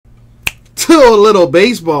Still a little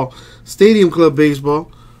baseball. Stadium Club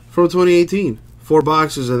baseball from 2018. 4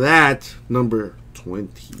 boxes of that. Number 20.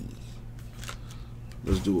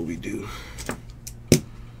 Let's do what we do.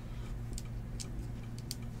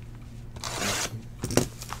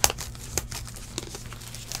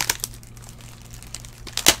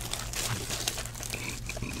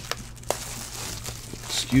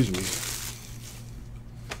 Excuse me.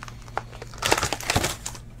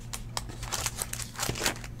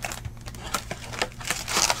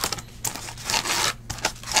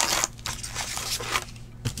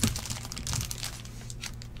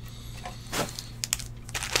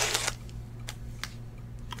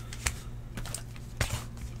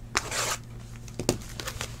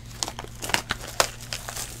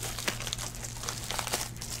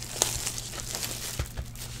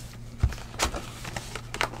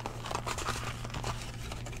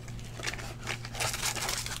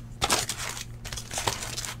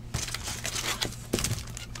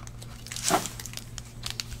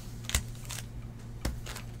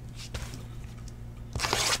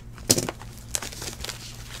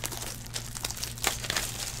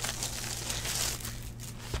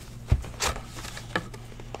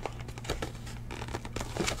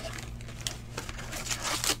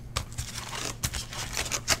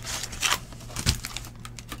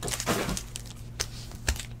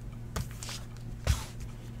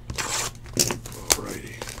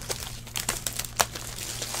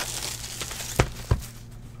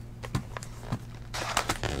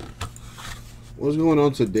 What's going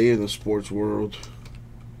on today in the sports world?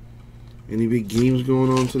 Any big games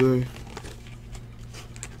going on today?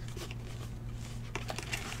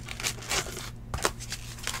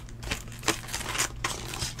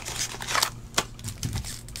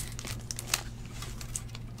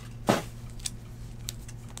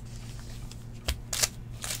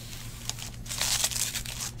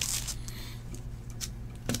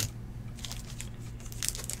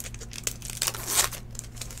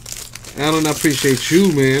 Alan, I appreciate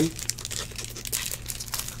you, man.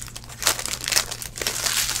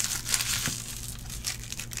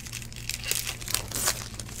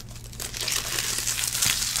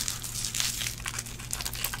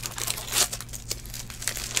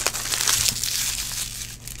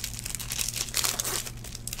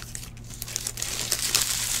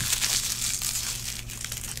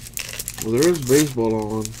 Well, there is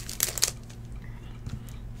baseball on.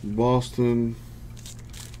 Boston,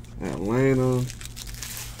 Atlanta,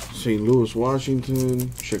 St. Louis,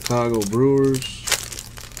 Washington, Chicago Brewers.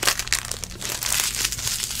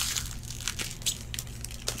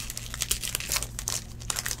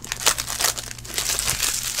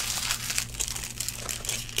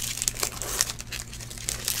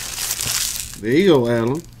 There you go,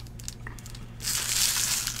 Alan.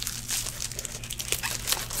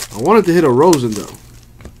 I wanted to hit a Rosen, though.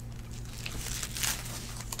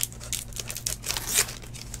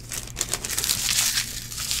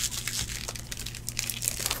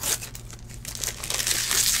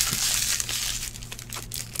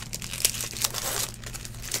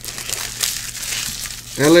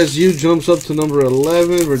 LSU jumps up to number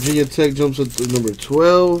 11. Virginia Tech jumps up to number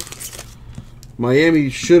 12.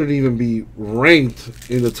 Miami shouldn't even be ranked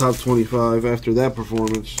in the top 25 after that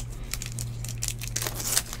performance.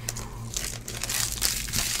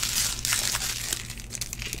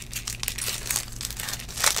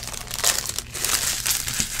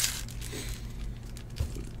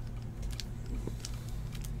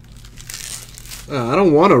 I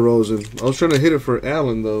don't want a Rosen. I was trying to hit it for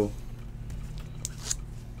Allen, though.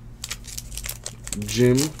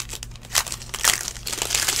 Jim.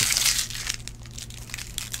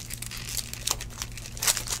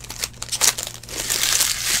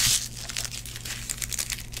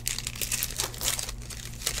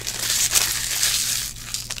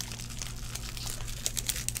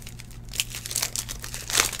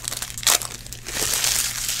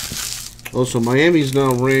 Also, Miami's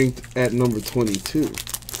now ranked at number 22.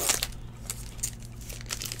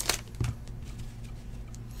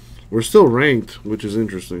 We're still ranked, which is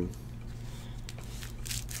interesting.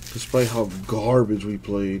 Despite how garbage we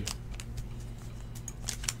played.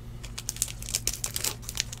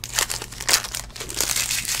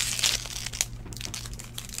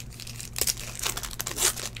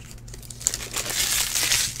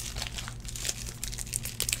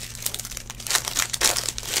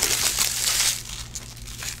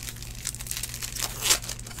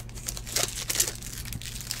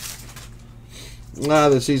 Nah,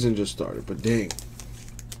 the season just started, but dang.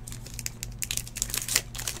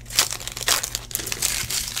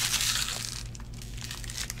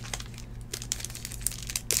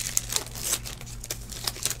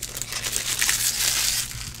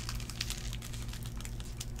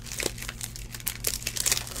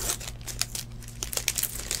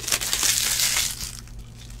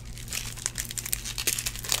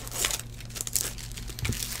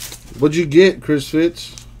 What'd you get, Chris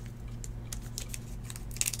Fitz?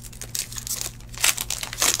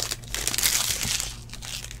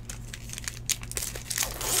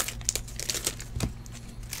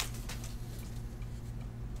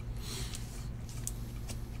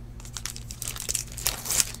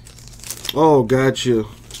 Oh, gotcha,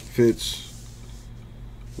 Fitz.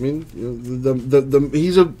 I mean,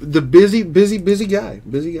 he's the busy guy.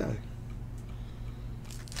 Busy guy.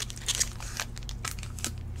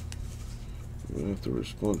 I'm gonna have to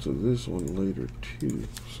respond to this one later too.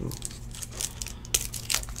 So.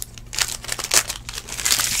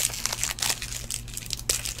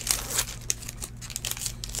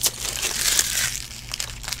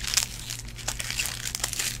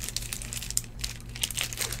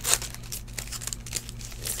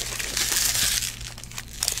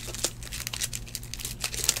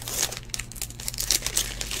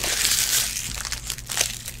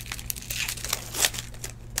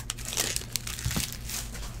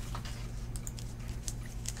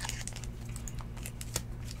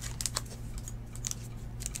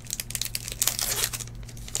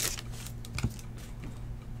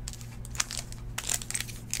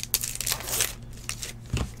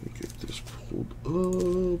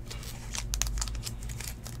 Up.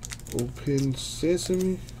 Open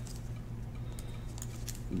sesame.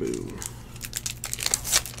 Boom.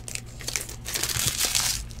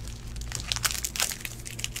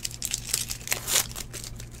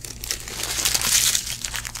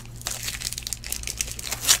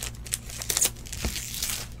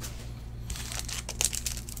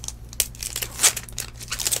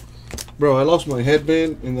 Bro, I lost my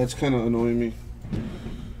headband, and that's kind of annoying me.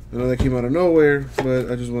 I know that came out of nowhere,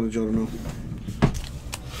 but I just wanted y'all to know.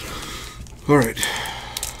 All right.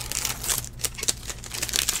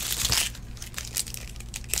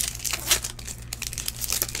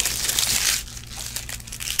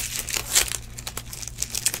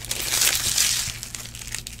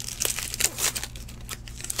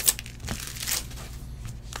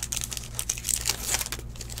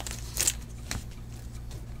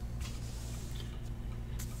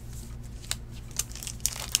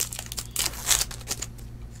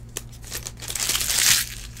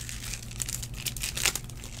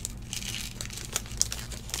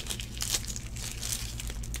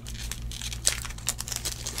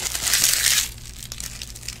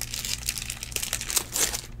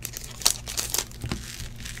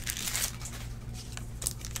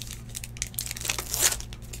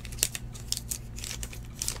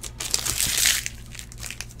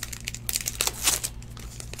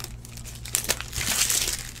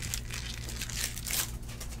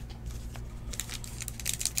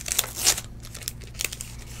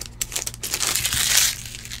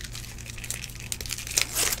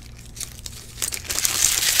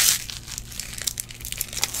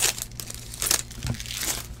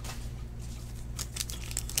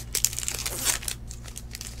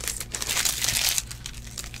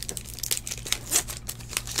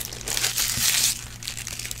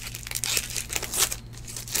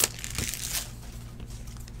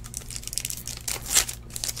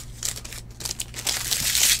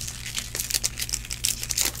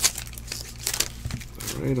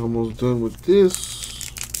 Alright, almost done with this.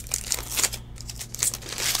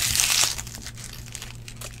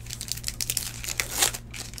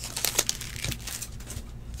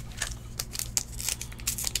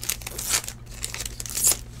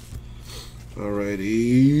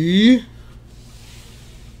 Alrighty.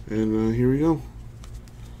 And here we go.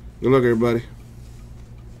 Good luck, everybody.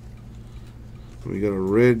 We got a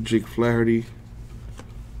red Jake Flaherty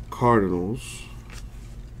Cardinals.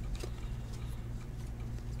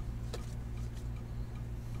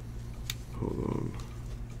 Hold on.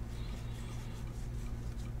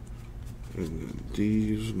 And then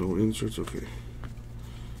these, no inserts, okay.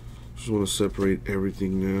 Just want to separate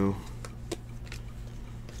everything now.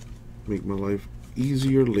 Make my life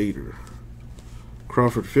easier later.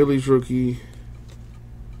 Crawford Phillies rookie.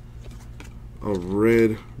 A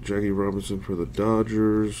red Jackie Robinson for the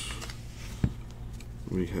Dodgers.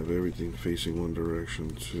 We have everything facing one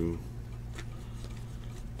direction too.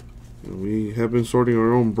 And we have been sorting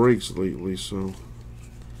our own breaks lately, so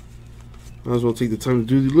might as well take the time to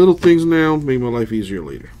do the little things now, make my life easier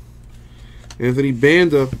later. Anthony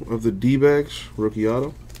Banda of the D-backs, rookie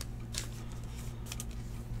auto.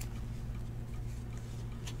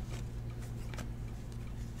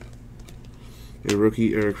 A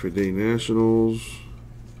rookie Eric Fede Nationals.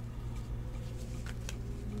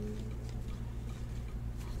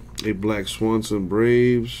 A Black Swanson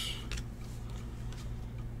Braves.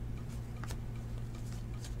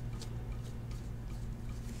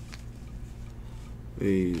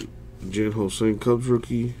 A Jan Hossein Cubs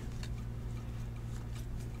rookie.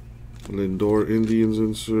 Lindor Indians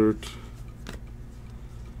insert.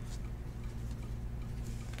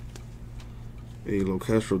 A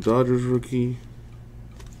Locastro Dodgers rookie.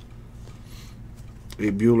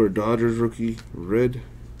 A Buehler Dodgers rookie, red.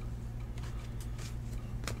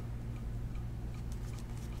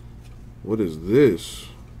 What is this?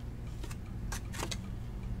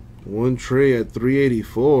 One tray at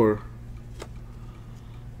 384.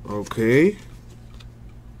 Okay.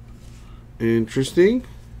 Interesting.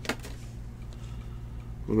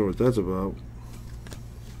 Wonder what that's about.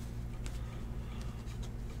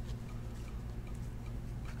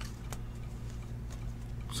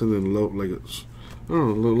 Sending love, like it's, I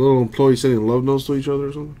don't know, little employees sending love notes to each other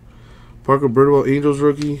or something. Parker Birdwell Angels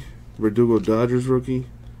rookie. Verdugo Dodgers rookie.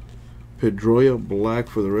 Pedroia black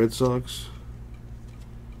for the Red Sox.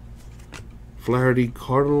 Flaherty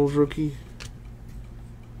Cardinals rookie.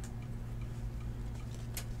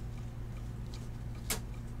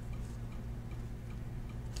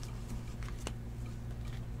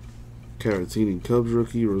 Caratini Cubs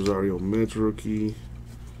rookie. Rosario Mets rookie.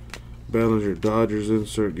 Ballinger Dodgers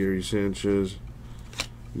insert. Gary Sanchez.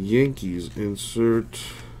 Yankees insert.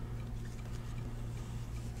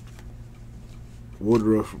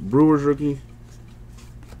 Woodruff Brewers rookie.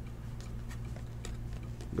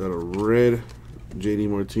 Got a red JD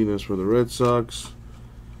Martinez for the Red Sox.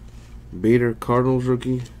 Bader Cardinals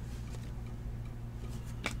rookie.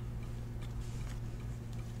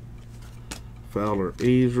 Fowler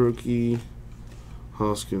A's rookie.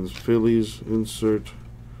 Hoskins Phillies insert.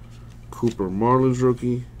 Cooper Marlins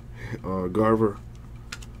rookie. Garver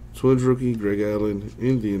Twins rookie. Greg Allen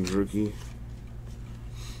Indians rookie.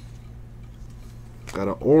 Got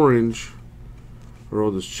an orange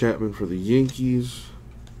Aroldis Chapman for the Yankees.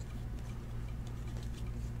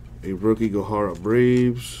 A rookie Gohara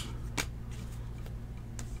Braves.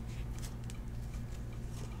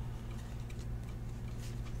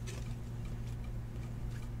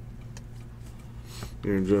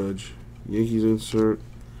 Aaron Judge Yankees insert.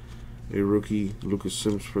 A rookie Lucas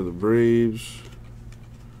Sims for the Braves.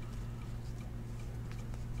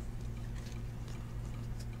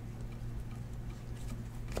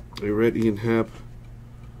 A red Ian Happ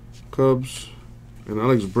Cubs. And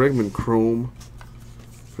Alex Bregman chrome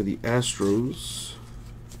for the Astros.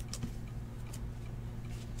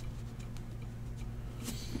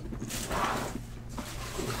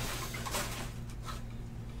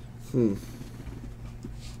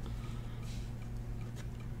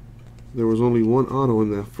 There was only one auto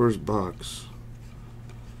in that first box.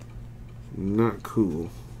 Not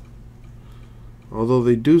cool. Although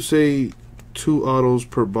they do say 2 autos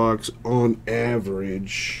per box on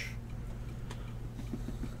average.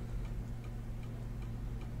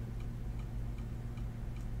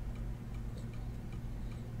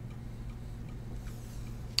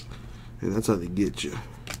 And that's how they get you.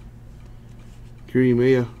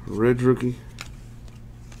 Kiriya Red rookie.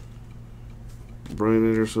 Brian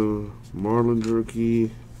Anderson Marlins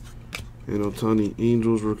rookie. And Otani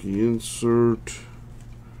Angels rookie insert.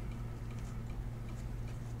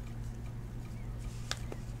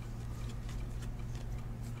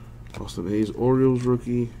 Austin A's Orioles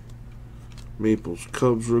rookie. Maples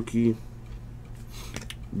Cubs rookie.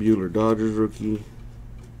 Buehler Dodgers rookie.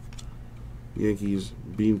 Yankees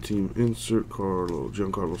Beam Team insert.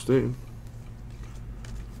 Giancarlo Stanton.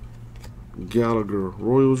 Gallagher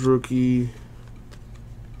Royals rookie.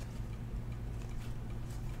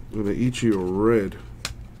 And an Ichiro red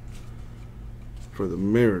for the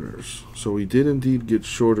Mariners. So we did indeed get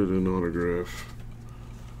shorted an autograph.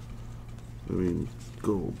 Let me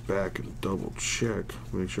go back and double check.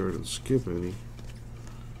 Make sure I didn't skip any.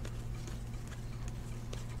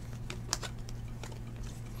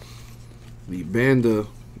 The Banda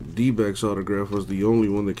D-backs autograph was the only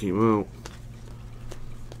one that came out.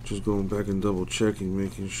 Just going back and double checking,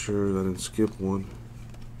 making sure that I didn't skip one.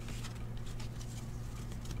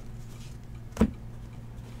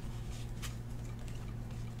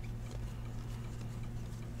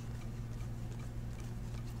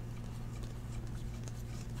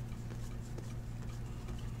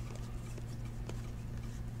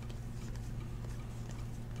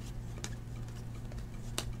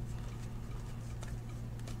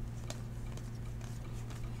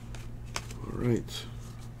 Right.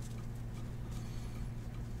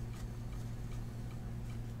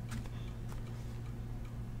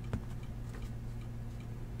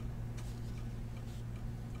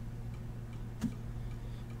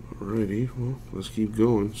 Alrighty, well, let's keep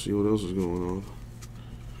going, see what else is going on.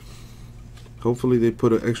 Hopefully they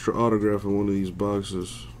put an extra autograph in one of these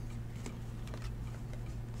boxes.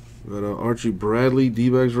 Got Archie Bradley,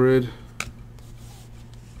 D-backs red.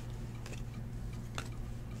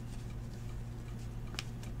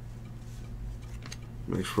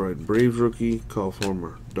 Max Fried, Braves rookie. Kyle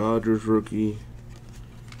Farmer, Dodgers rookie.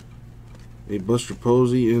 A Buster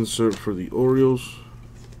Posey insert for the Orioles.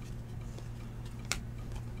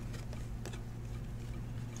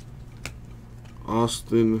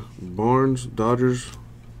 Austin Barnes, Dodgers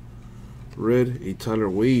red. A Tyler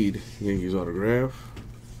Wade, Yankees autograph.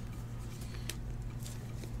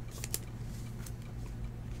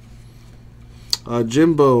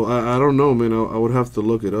 Jimbo, I don't know, man. I would have to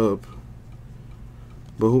look it up.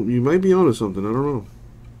 But you might be onto something. I don't know.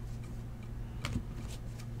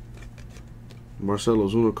 Marcelo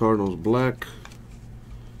Ozuna, Cardinals black.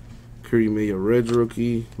 Curry Maya, Reds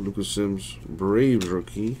rookie. Lucas Sims, Braves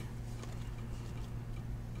rookie.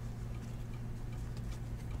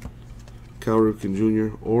 Cal Ripken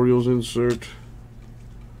Jr., Orioles insert.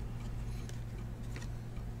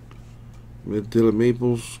 Dylan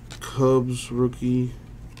Maples, Cubs rookie.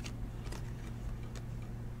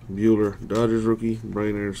 Bueller, Dodgers rookie.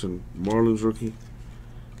 Brian Anderson, Marlins rookie.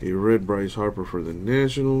 A red Bryce Harper for the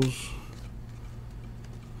Nationals.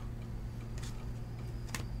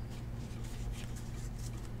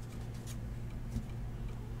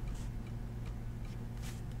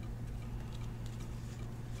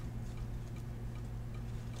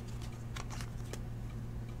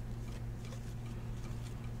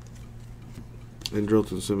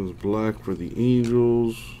 Andrelton Simmons black for the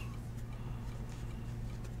Angels.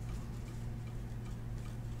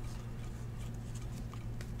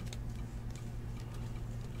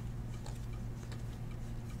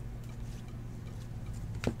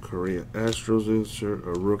 Correa Astros insert,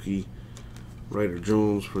 a rookie Ryder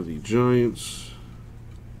Jones for the Giants.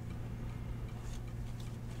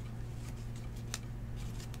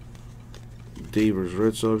 Devers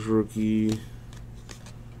Red Sox rookie.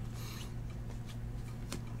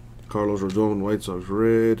 Carlos Rodon, White Sox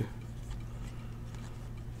red.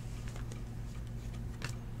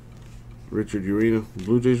 Richard Urena,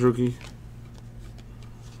 Blue Jays rookie.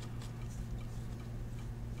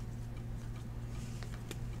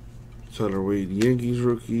 Tyler Wade, Yankees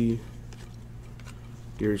rookie.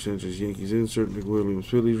 Gary Sanchez, Yankees insert. Nick Williams,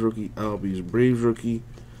 Phillies rookie. Albies, Braves rookie.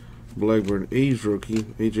 Blackburn, A's rookie.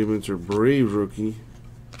 AJ Minter, Braves rookie.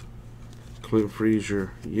 Clint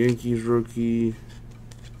Frazier, Yankees rookie.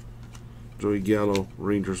 Joey Gallo,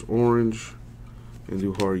 Rangers orange.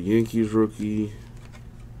 Andujar, Yankees rookie.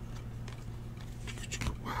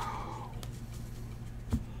 Wow.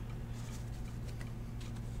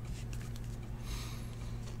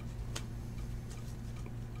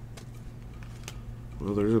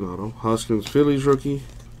 Well, there's an auto. Hoskins, Phillies rookie.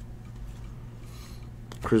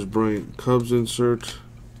 Chris Bryant, Cubs insert.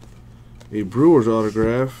 A Brewers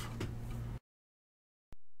autograph.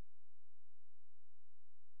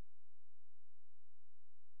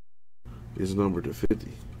 Is numbered to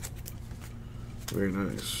 50. Very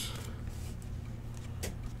nice.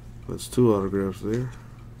 That's 2 autographs there.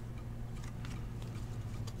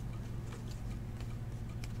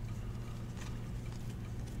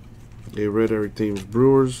 A red Eric Thames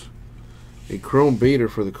Brewers. A Chrome Bader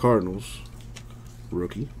for the Cardinals.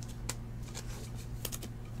 Rookie.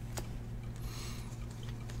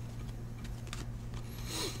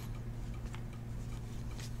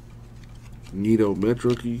 Nito Met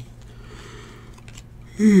rookie.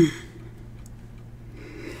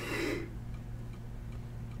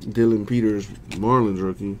 Dylan Peters, Marlins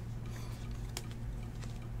rookie.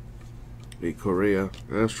 A Correa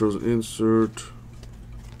Astros insert.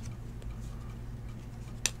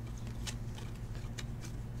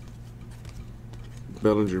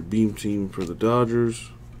 Bellinger Beam Team for the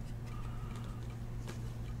Dodgers.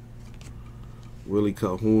 Willie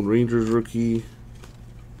Calhoun, Rangers rookie.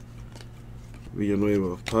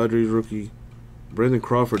 Villanueva, Padres rookie. Brendan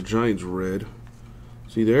Crawford, Giants red.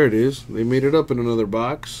 See, there it is. They made it up in another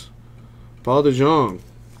box. Paul DeJong,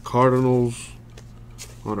 Cardinals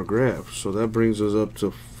autograph. So that brings us up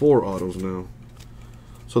to 4 autos now.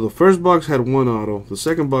 So the first box had 1 auto. The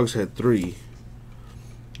second box had 3.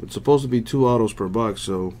 It's supposed to be 2 autos per box,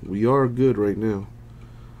 so we are good right now.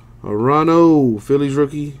 Arano, Phillies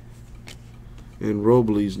rookie. And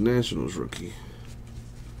Robles, Nationals rookie.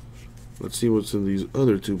 Let's see what's in these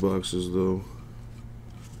other 2 boxes, though.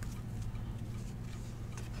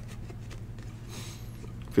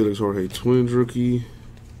 Felix Jorge, Twins rookie.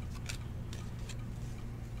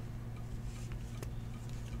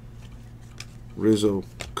 Rizzo,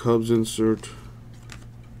 Cubs insert.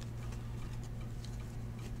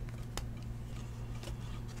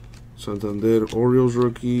 Santander, Orioles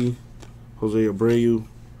rookie. Jose Abreu,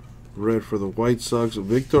 Red for the White Sox,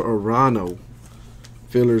 Victor Arano.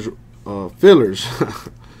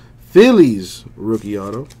 Phillies rookie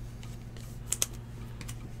auto.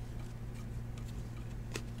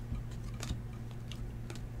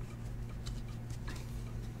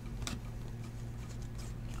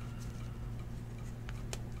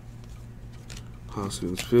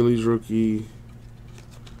 Hoskins Phillies rookie.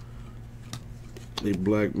 A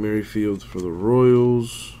black Merrifield for the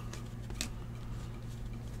Royals.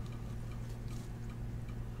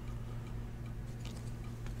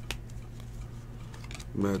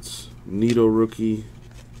 Mets Nito rookie.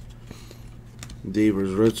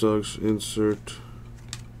 Davers Red Sox insert.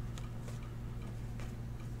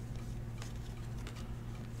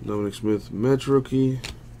 Dominic Smith Mets rookie.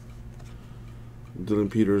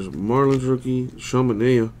 Dylan Peters Marlins rookie. Sean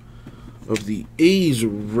Manaea of the A's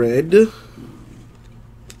red.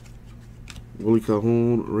 Willie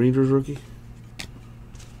Calhoun Rangers rookie.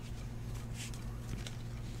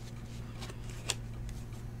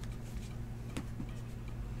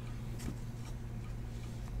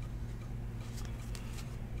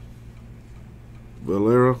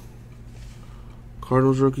 Valera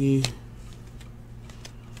Cardinals rookie.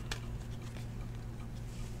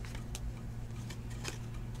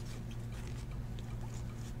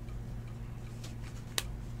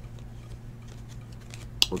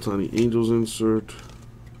 Ohtani Angels insert.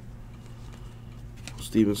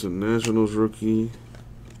 Stevenson Nationals rookie.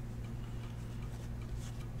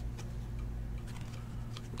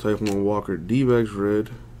 Typhon Walker D-backs red.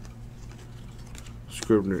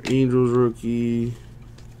 Scribner Angels rookie.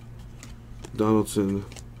 Donaldson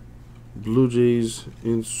Blue Jays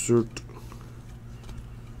insert.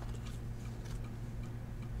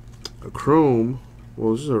 A chrome.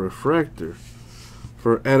 Well, this is a refractor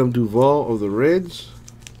for Adam Duvall of the Reds.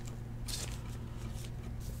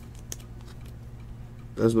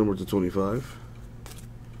 That's numbered to 25.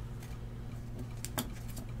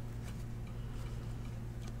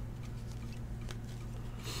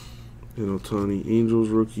 And Ohtani Angels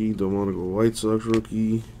rookie, Delmonico White Sox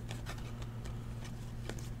rookie,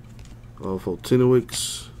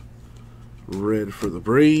 Fultinowicz red for the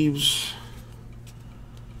Braves.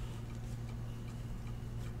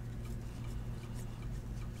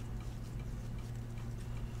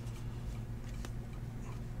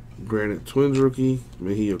 Granite Twins rookie,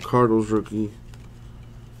 Mejia Cardinals rookie,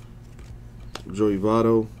 Joey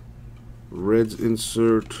Votto, Reds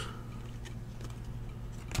insert,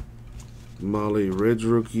 Male Reds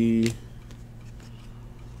rookie,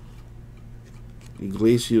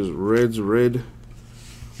 Iglesias Reds red,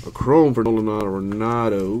 a chrome for Nolan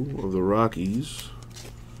Arenado of the Rockies.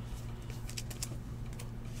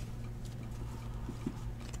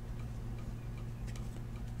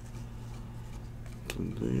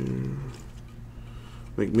 There.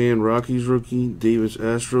 McMahon Rockies rookie, Davis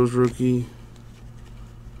Astros rookie,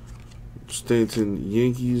 Stanton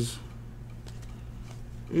Yankees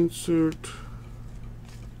insert,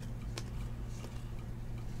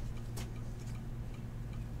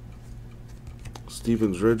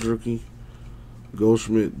 Stevens Reds rookie,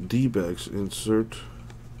 Goldschmidt D-backs insert,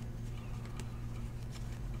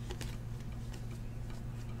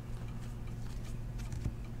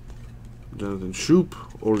 Jonathan Shoop,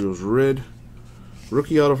 Orioles red.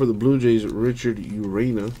 Rookie auto for the Blue Jays, Richard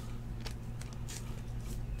Urena.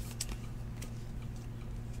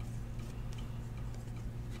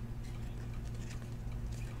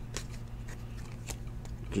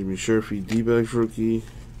 Jimmy Sherfy, D-backs rookie.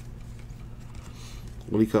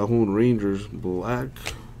 Willie Calhoun, Rangers, black.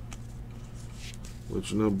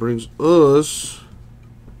 Which now brings us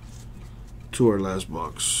to our last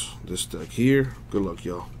box. This deck here. Good luck,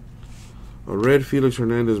 y'all. A red Felix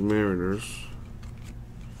Hernandez, Mariners.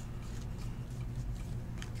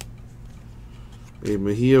 A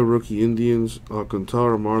Mejia rookie, Indians.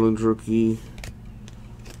 Alcantara Marlins rookie.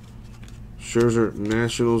 Scherzer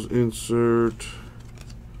Nationals insert.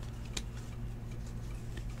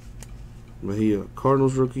 Mejia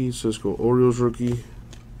Cardinals rookie. Cisco Orioles rookie.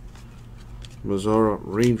 Mazzara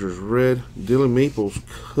Rangers red. Dylan Maples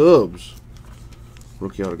Cubs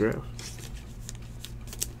rookie autograph.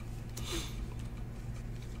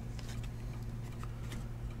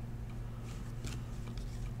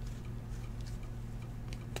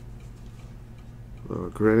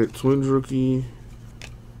 Granite Twins rookie.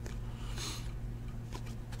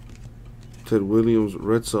 Ted Williams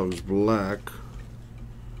Red Sox black.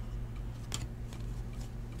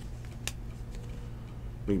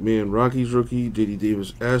 McMahon Rockies rookie. JD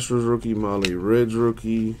Davis Astros rookie. Male Reds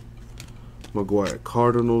rookie. McGuire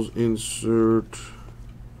Cardinals insert.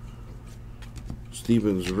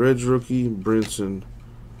 Stevens Reds rookie. Brinson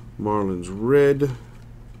Marlins red.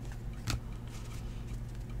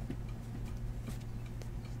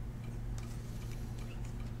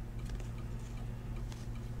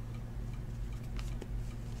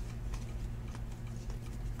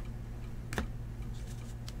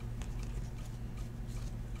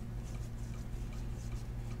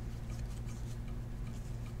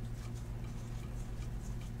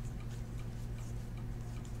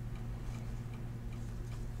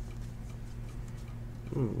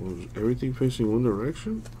 Was everything facing one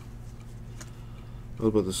direction? I was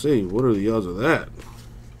about to say, what are the odds of that?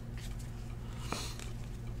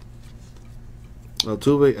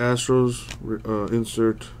 Altuve Astros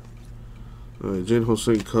insert. Jen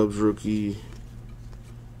Jose Cubs rookie.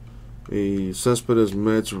 A Cespedes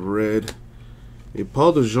Mets red. A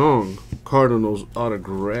Paul DeJong Cardinals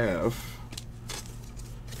autograph.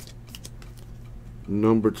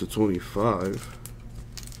 Number to 25.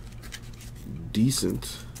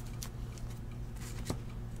 Decent.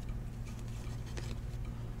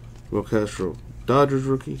 Will Castro Dodgers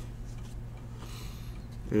rookie.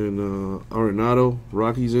 And Arenado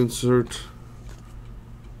Rockies insert.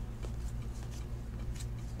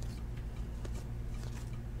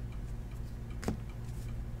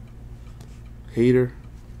 Hader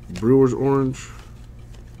Brewers orange.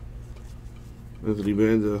 Anthony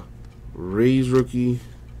Banda Rays rookie.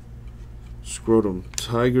 Scrotum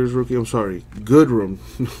Tigers rookie. I'm sorry, Goodrum.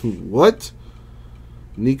 What?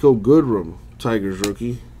 Nico Goodrum Tigers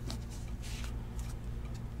rookie.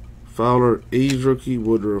 Fowler A's rookie.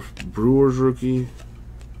 Woodruff Brewers rookie.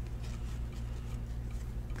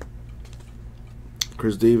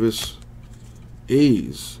 Chris Davis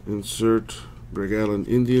A's insert. Greg Allen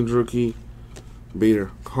Indians rookie.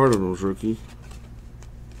 Bader Cardinals rookie.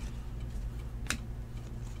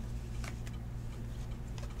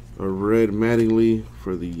 A red Mattingly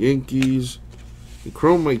for the Yankees. A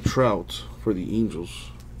chrome Mike Trout for the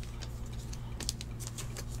Angels.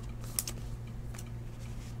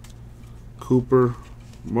 Cooper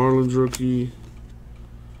Marlins rookie.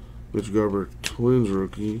 Mitch Garber Twins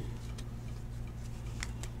rookie.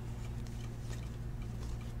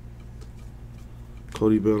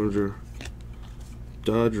 Cody Bellinger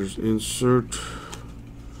Dodgers insert.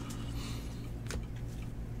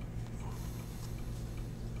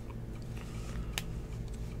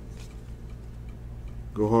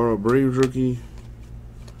 Gohara Braves rookie.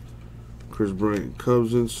 Chris Bryant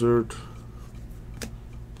Cubs insert.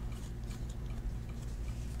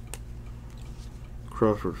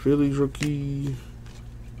 Crawford Phillies rookie.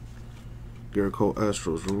 Garrett Cole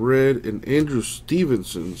Astros red. And Andrew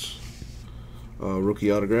Stevenson's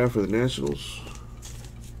rookie autograph for the Nationals.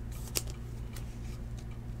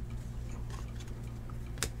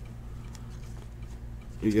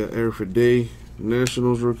 You got Eric Fede,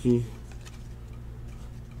 Nationals rookie.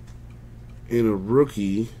 And a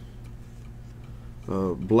rookie,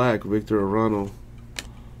 black Victor Arano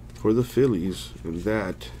for the Phillies. And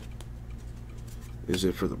that is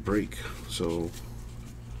it for the break. So,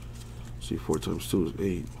 see, 4 times 2 is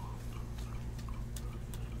 8.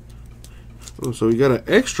 Oh, so we got an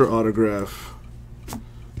extra autograph.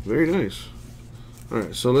 Very nice.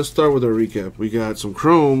 Alright, so let's start with our recap. We got some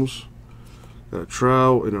chromes. Got a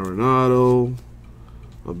Trout, an Arenado,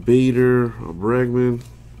 a Bader, a Bregman.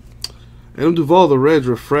 Adam Duvall, the Reds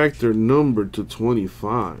refractor numbered to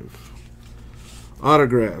 25.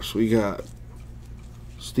 Autographs. We got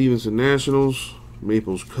Stevenson Nationals,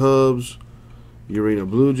 Maples Cubs, Urena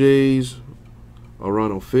Blue Jays,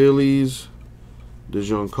 Arano Phillies,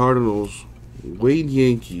 DeJong Cardinals, Wade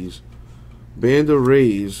Yankees, Banda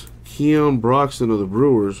Rays, Keon Broxton of the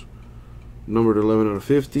Brewers, numbered 11 out of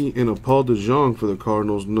 50, and a Paul DeJong for the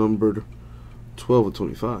Cardinals, numbered 12 of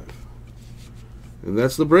 25. And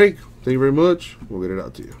that's the break. Thank you very much. We'll get it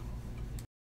out to you.